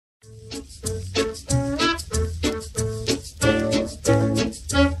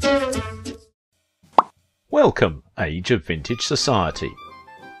Welcome, Age of Vintage Society.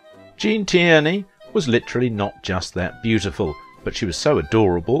 Gene Tierney was literally not just that beautiful, but she was so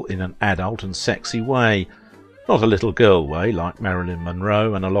adorable in an adult and sexy way. Not a little girl way like Marilyn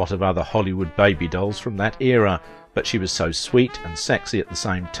Monroe and a lot of other Hollywood baby dolls from that era, but she was so sweet and sexy at the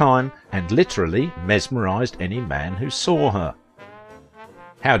same time and literally mesmerised any man who saw her.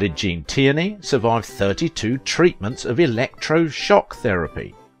 How did Gene Tierney survive 32 treatments of electroshock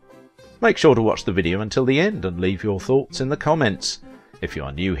therapy? Make sure to watch the video until the end and leave your thoughts in the comments. If you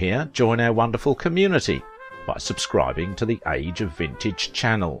are new here, join our wonderful community by subscribing to the Age of Vintage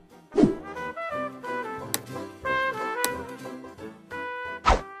channel.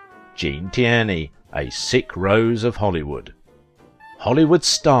 Gene Tierney, a sick rose of Hollywood. Hollywood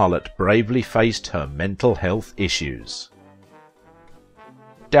starlet bravely faced her mental health issues.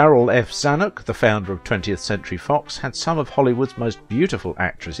 Darryl F. Zanuck, the founder of 20th Century Fox, had some of Hollywood's most beautiful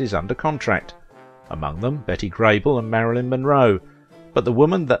actresses under contract, among them Betty Grable and Marilyn Monroe, but the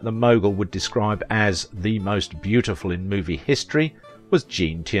woman that the mogul would describe as the most beautiful in movie history was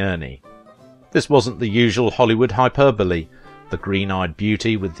Gene Tierney. This wasn't the usual Hollywood hyperbole. The green-eyed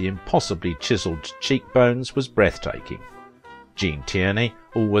beauty with the impossibly chiselled cheekbones was breathtaking. Gene Tierney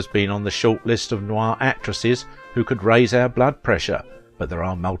always been on the short list of noir actresses who could raise our blood pressure, but there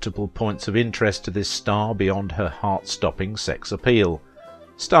are multiple points of interest to this star beyond her heart-stopping sex appeal.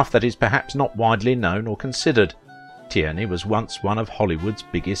 Stuff that is perhaps not widely known or considered. Tierney was once one of Hollywood's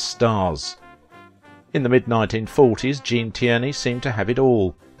biggest stars. In the mid-1940s, Gene Tierney seemed to have it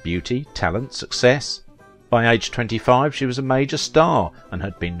all: beauty, talent, success. By age 25 she was a major star and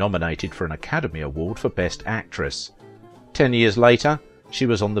had been nominated for an Academy Award for Best Actress. 10 years later, she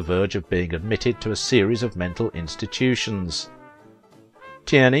was on the verge of being admitted to a series of mental institutions.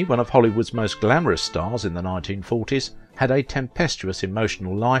 Tierney, one of Hollywood's most glamorous stars in the 1940s, had a tempestuous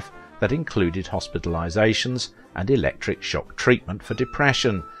emotional life that included hospitalizations and electric shock treatment for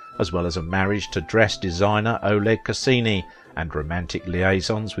depression, as well as a marriage to dress designer Oleg Cassini and romantic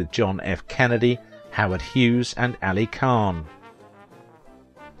liaisons with John F. Kennedy, Howard Hughes and Ali Khan.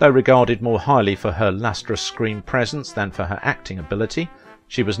 Though regarded more highly for her lustrous screen presence than for her acting ability,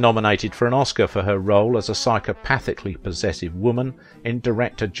 she was nominated for an Oscar for her role as a psychopathically possessive woman in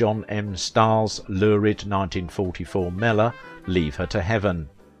director John M. Starr's lurid 1944 meller, Leave Her to Heaven.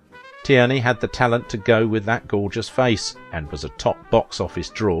 Tierney had the talent to go with that gorgeous face and was a top box office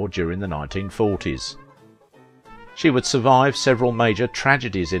draw during the 1940s. She would survive several major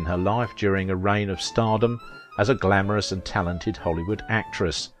tragedies in her life during a reign of stardom as a glamorous and talented Hollywood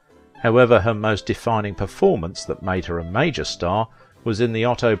actress. However, her most defining performance that made her a major star was in the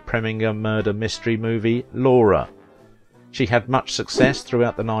Otto Preminger murder mystery movie Laura. She had much success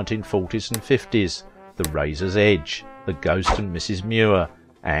throughout the 1940s and 50s, The Razor's Edge, The Ghost and Mrs. Muir,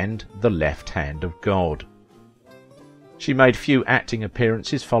 and The Left Hand of God. She made few acting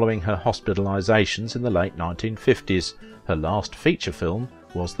appearances following her hospitalizations in the late 1950s. Her last feature film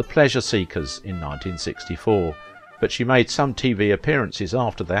was The Pleasure Seekers in 1964, but she made some TV appearances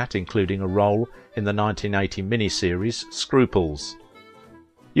after that, including a role in the 1980 miniseries Scruples.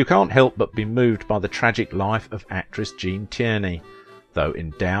 You can't help but be moved by the tragic life of actress Gene Tierney. Though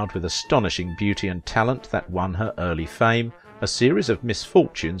endowed with astonishing beauty and talent that won her early fame, a series of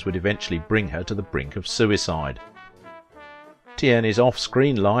misfortunes would eventually bring her to the brink of suicide. Tierney's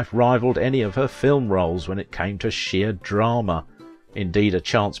off-screen life rivaled any of her film roles when it came to sheer drama. Indeed, a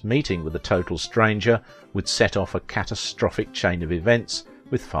chance meeting with a total stranger would set off a catastrophic chain of events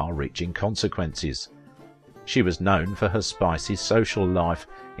with far-reaching consequences. She was known for her spicy social life,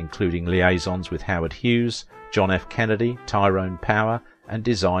 including liaisons with Howard Hughes, John F. Kennedy, Tyrone Power, and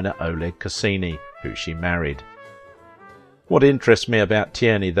designer Oleg Cassini, who she married. What interests me about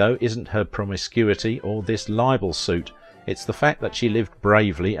Tierney, though, isn't her promiscuity or this libel suit. It's the fact that she lived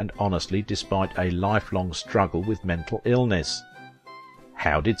bravely and honestly despite a lifelong struggle with mental illness.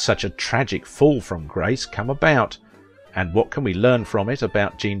 How did such a tragic fall from grace come about? And what can we learn from it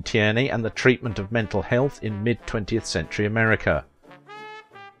about Gene Tierney and the treatment of mental health in mid-20th century America?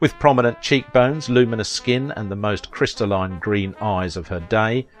 With prominent cheekbones, luminous skin and the most crystalline green eyes of her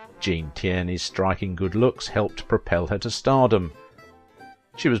day, Gene Tierney's striking good looks helped propel her to stardom.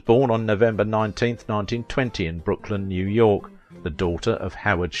 She was born on November 19, 1920 in Brooklyn, New York, the daughter of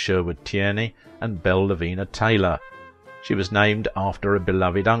Howard Sherwood Tierney and Belle Lavina Taylor. She was named after a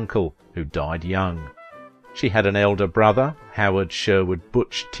beloved uncle, who died young. She had an elder brother, Howard Sherwood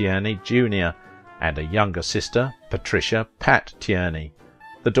Butch Tierney Jr., and a younger sister, Patricia Pat Tierney.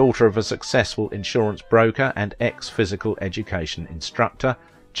 The daughter of a successful insurance broker and ex-physical education instructor,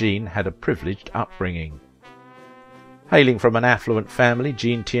 Gene had a privileged upbringing. Hailing from an affluent family,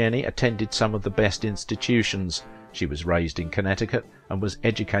 Gene Tierney attended some of the best institutions. She was raised in Connecticut and was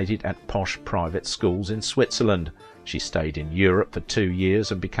educated at posh private schools in Switzerland. She stayed in Europe for 2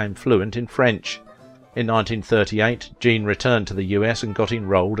 years and became fluent in French. In 1938, Gene returned to the US and got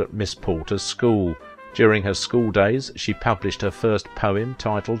enrolled at Miss Porter's school. During her school days, she published her first poem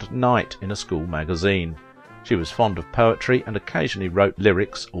titled Night in a school magazine. She was fond of poetry and occasionally wrote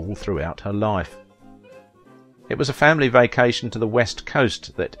lyrics all throughout her life. It was a family vacation to the West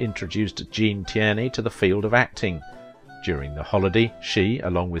Coast that introduced Gene Tierney to the field of acting. During the holiday, she,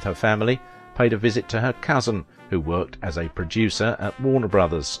 along with her family, paid a visit to her cousin, who worked as a producer at Warner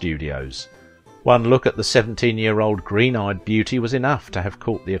Brothers Studios. One look at the 17-year-old green-eyed beauty was enough to have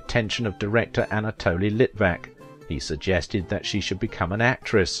caught the attention of director Anatoly Litvak. He suggested that she should become an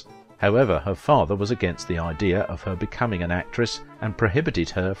actress. However, her father was against the idea of her becoming an actress and prohibited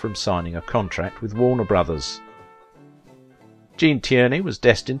her from signing a contract with Warner Brothers. Gene Tierney was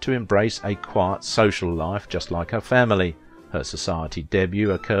destined to embrace a quiet social life just like her family. Her society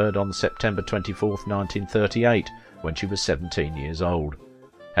debut occurred on September 24, 1938, when she was 17 years old.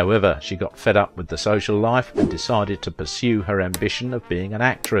 However, she got fed up with the social life and decided to pursue her ambition of being an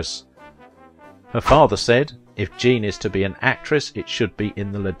actress. Her father said, "If Gene is to be an actress, it should be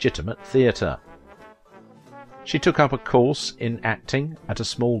in the legitimate theatre." She took up a course in acting at a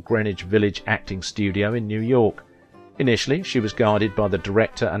small Greenwich Village acting studio in New York. Initially, she was guided by the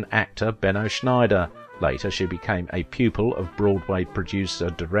director and actor Benno Schneider. Later, she became a pupil of Broadway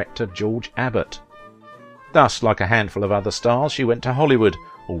producer-director George Abbott. Thus, like a handful of other stars, she went to Hollywood,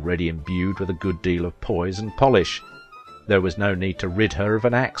 already imbued with a good deal of poise and polish. There was no need to rid her of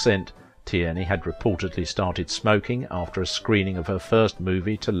an accent. Tierney had reportedly started smoking after a screening of her first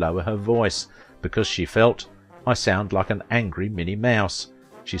movie to lower her voice, because she felt, "I sound like an angry Minnie Mouse."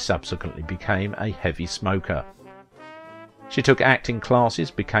 She subsequently became a heavy smoker. She took acting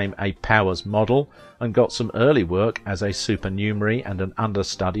classes, became a Powers model, and got some early work as a supernumerary and an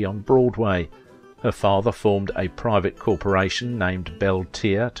understudy on Broadway. Her father formed a private corporation named Belle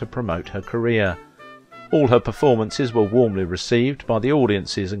Tier to promote her career. All her performances were warmly received by the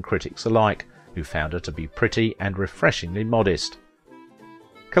audiences and critics alike, who found her to be pretty and refreshingly modest.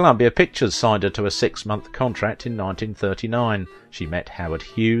 Columbia Pictures signed her to a 6-month contract in 1939. She met Howard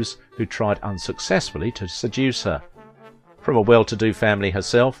Hughes, who tried unsuccessfully to seduce her. From a well-to-do family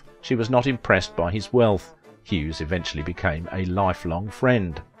herself, she was not impressed by his wealth. Hughes eventually became a lifelong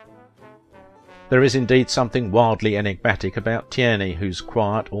friend. There is indeed something wildly enigmatic about Tierney, whose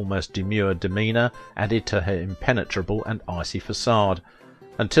quiet, almost demure demeanour added to her impenetrable and icy facade,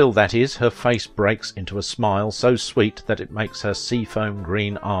 until, that is, her face breaks into a smile so sweet that it makes her seafoam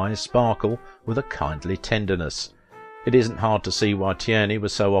green eyes sparkle with a kindly tenderness. It isn't hard to see why Tierney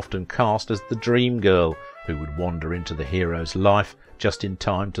was so often cast as the dream girl, who would wander into the hero's life just in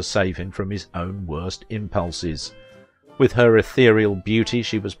time to save him from his own worst impulses. With her ethereal beauty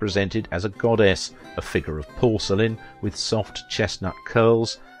she was presented as a goddess, a figure of porcelain with soft chestnut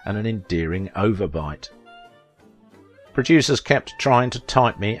curls and an endearing overbite. "Producers kept trying to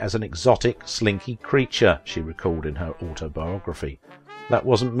type me as an exotic, slinky creature," she recalled in her autobiography. "That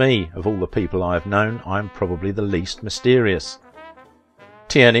wasn't me. Of all the people I have known, I am probably the least mysterious."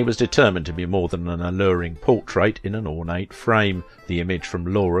 Tierney was determined to be more than an alluring portrait in an ornate frame, the image from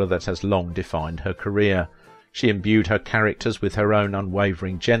Laura that has long defined her career. She imbued her characters with her own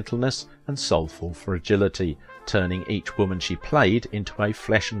unwavering gentleness and soulful fragility, turning each woman she played into a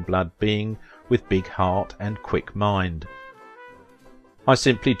flesh-and-blood being with big heart and quick mind. "I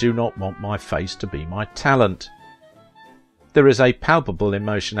simply do not want my face to be my talent." There is a palpable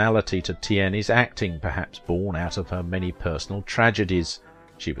emotionality to Tierney's acting, perhaps born out of her many personal tragedies.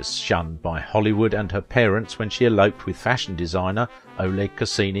 She was shunned by Hollywood and her parents when she eloped with fashion designer Oleg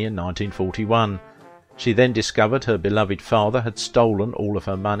Cassini in 1941. She then discovered her beloved father had stolen all of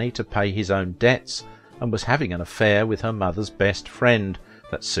her money to pay his own debts and was having an affair with her mother's best friend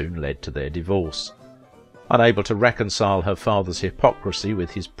that soon led to their divorce. Unable to reconcile her father's hypocrisy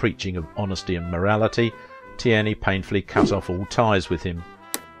with his preaching of honesty and morality, Tierney painfully cut off all ties with him.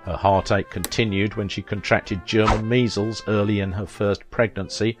 Her heartache continued when she contracted German measles early in her first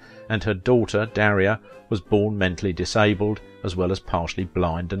pregnancy, and her daughter, Daria, was born mentally disabled as well as partially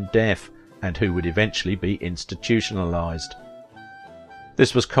blind and deaf, and who would eventually be institutionalized.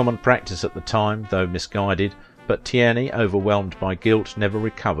 This was common practice at the time, though misguided, but Tierney, overwhelmed by guilt, never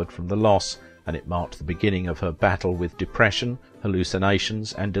recovered from the loss, and it marked the beginning of her battle with depression,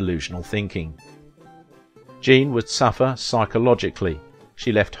 hallucinations, and delusional thinking. Gene would suffer psychologically.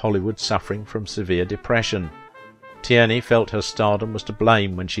 She left Hollywood suffering from severe depression. Tierney felt her stardom was to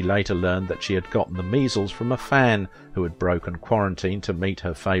blame when she later learned that she had gotten the measles from a fan who had broken quarantine to meet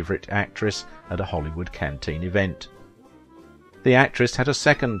her favourite actress at a Hollywood canteen event. The actress had a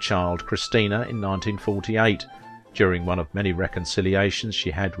second child, Christina, in 1948, during one of many reconciliations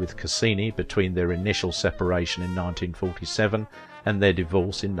she had with Cassini between their initial separation in 1947 and their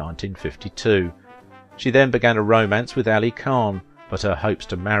divorce in 1952. She then began a romance with Ali Khan, but her hopes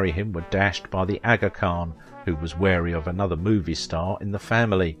to marry him were dashed by the Aga Khan, who was wary of another movie star in the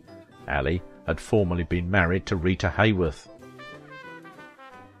family. Ali had formerly been married to Rita Hayworth.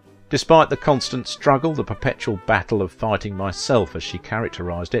 Despite the constant struggle, the perpetual battle of fighting myself as she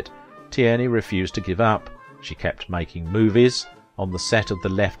characterised it, Tierney refused to give up. She kept making movies. On the set of The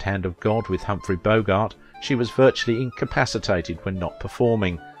Left Hand of God with Humphrey Bogart, she was virtually incapacitated when not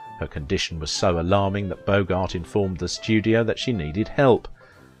performing. Her condition was so alarming that Bogart informed the studio that she needed help.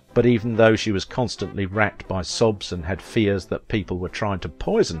 But even though she was constantly racked by sobs and had fears that people were trying to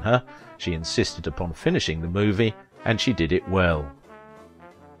poison her, she insisted upon finishing the movie, and she did it well.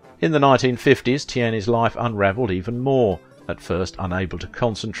 In the 1950s, Tierney's life unravelled even more. At first unable to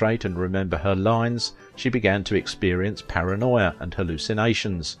concentrate and remember her lines, she began to experience paranoia and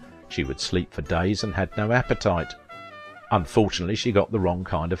hallucinations. She would sleep for days and had no appetite. Unfortunately, she got the wrong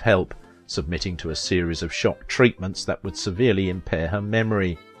kind of help, submitting to a series of shock treatments that would severely impair her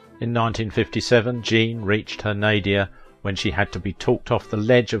memory. In 1957, Jean reached her nadir when she had to be talked off the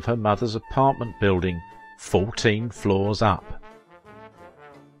ledge of her mother's apartment building, 14 floors up.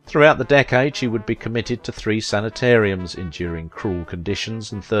 Throughout the decade, she would be committed to 3 sanitariums, enduring cruel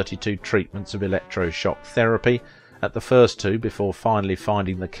conditions and 32 treatments of electroshock therapy, at the first 2 before finally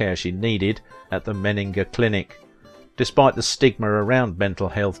finding the care she needed at the Menninger Clinic. Despite the stigma around mental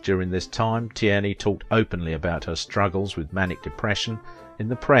health during this time, Tierney talked openly about her struggles with manic depression in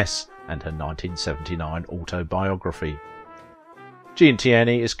the press and her 1979 autobiography. Gene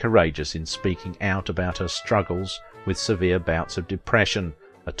Tierney is courageous in speaking out about her struggles with severe bouts of depression,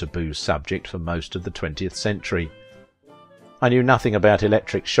 a taboo subject for most of the 20th century. I knew nothing about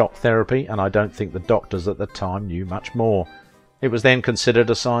electric shock therapy, and I don't think the doctors at the time knew much more. It was then considered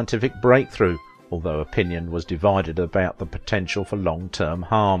a scientific breakthrough, although opinion was divided about the potential for long-term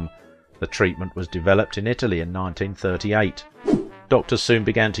harm. The treatment was developed in Italy in 1938. Doctors soon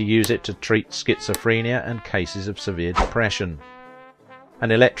began to use it to treat schizophrenia and cases of severe depression.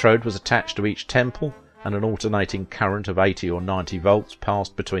 An electrode was attached to each temple, and an alternating current of 80 or 90 volts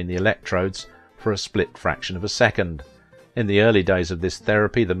passed between the electrodes for a split fraction of a second. In the early days of this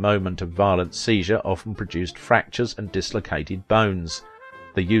therapy, the moment of violent seizure often produced fractures and dislocated bones.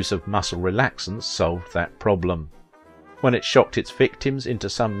 The use of muscle relaxants solved that problem. When it shocked its victims into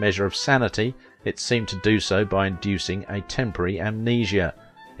some measure of sanity, it seemed to do so by inducing a temporary amnesia.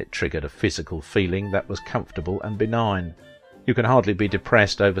 It triggered a physical feeling that was comfortable and benign. You can hardly be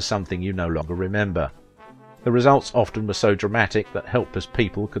depressed over something you no longer remember. The results often were so dramatic that helpless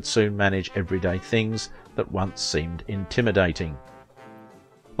people could soon manage everyday things that once seemed intimidating.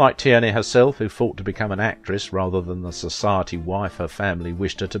 Like Tierney herself, who fought to become an actress rather than the society wife her family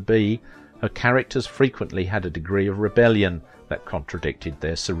wished her to be, her characters frequently had a degree of rebellion that contradicted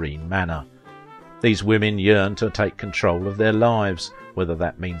their serene manner. These women yearn to take control of their lives, whether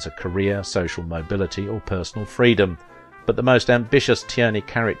that means a career, social mobility or personal freedom. But the most ambitious Tierney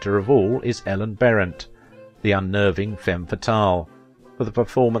character of all is Ellen Berendt, the unnerving femme fatale. With a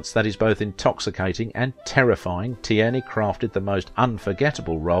performance that is both intoxicating and terrifying, Tierney crafted the most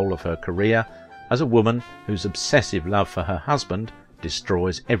unforgettable role of her career as a woman whose obsessive love for her husband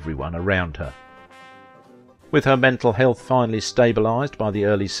destroys everyone around her. With her mental health finally stabilised by the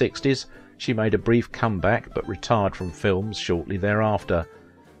early 60s, she made a brief comeback but retired from films shortly thereafter.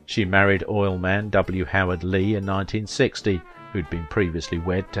 She married oilman W. Howard Lee in 1960, who'd been previously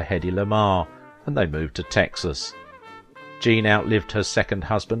wed to Hedy Lamarr, and they moved to Texas. Jean outlived her second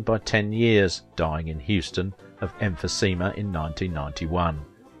husband by 10 years, dying in Houston of emphysema in 1991.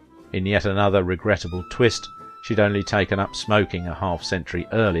 In yet another regrettable twist, she'd only taken up smoking a half-century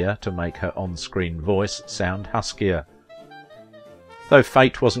earlier to make her on-screen voice sound huskier. Though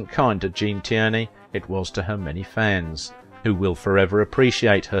fate wasn't kind to Gene Tierney, it was to her many fans, who will forever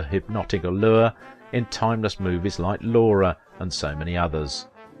appreciate her hypnotic allure in timeless movies like Laura and so many others.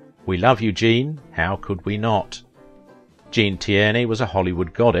 We love you, Gene. How could we not? Gene Tierney was a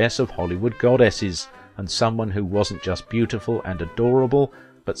Hollywood goddess of Hollywood goddesses, and someone who wasn't just beautiful and adorable,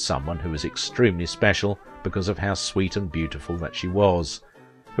 but someone who was extremely special because of how sweet and beautiful that she was,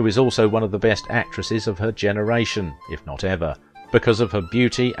 who is also one of the best actresses of her generation, if not ever, because of her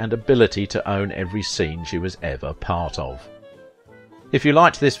beauty and ability to own every scene she was ever part of. If you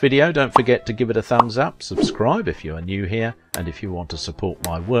liked this video, don't forget to give it a thumbs up, subscribe if you are new here, and if you want to support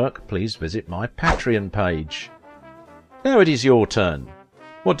my work, please visit my Patreon page. Now it is your turn.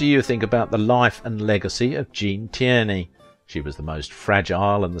 What do you think about the life and legacy of Gene Tierney? She was the most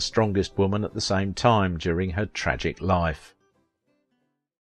fragile and the strongest woman at the same time during her tragic life.